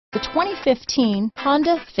The 2015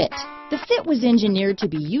 Honda Fit. The Fit was engineered to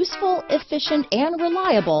be useful, efficient, and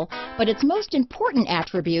reliable, but its most important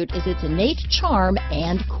attribute is its innate charm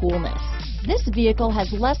and coolness. This vehicle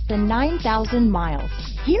has less than 9,000 miles.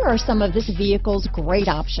 Here are some of this vehicle's great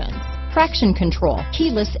options: traction control,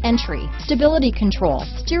 keyless entry, stability control,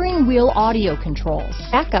 steering wheel audio controls,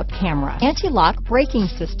 backup camera, anti-lock braking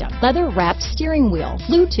system, leather-wrapped steering wheel,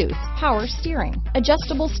 Bluetooth, power steering,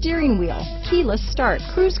 adjustable steering wheel, keyless start,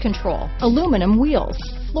 cruise control, aluminum wheels,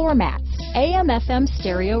 floor mats, AM/FM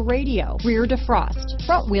stereo radio, rear defrost,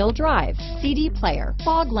 front-wheel drive, CD player,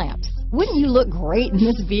 fog lamps. Wouldn't you look great in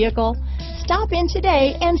this vehicle? Stop in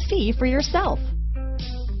today and see for yourself.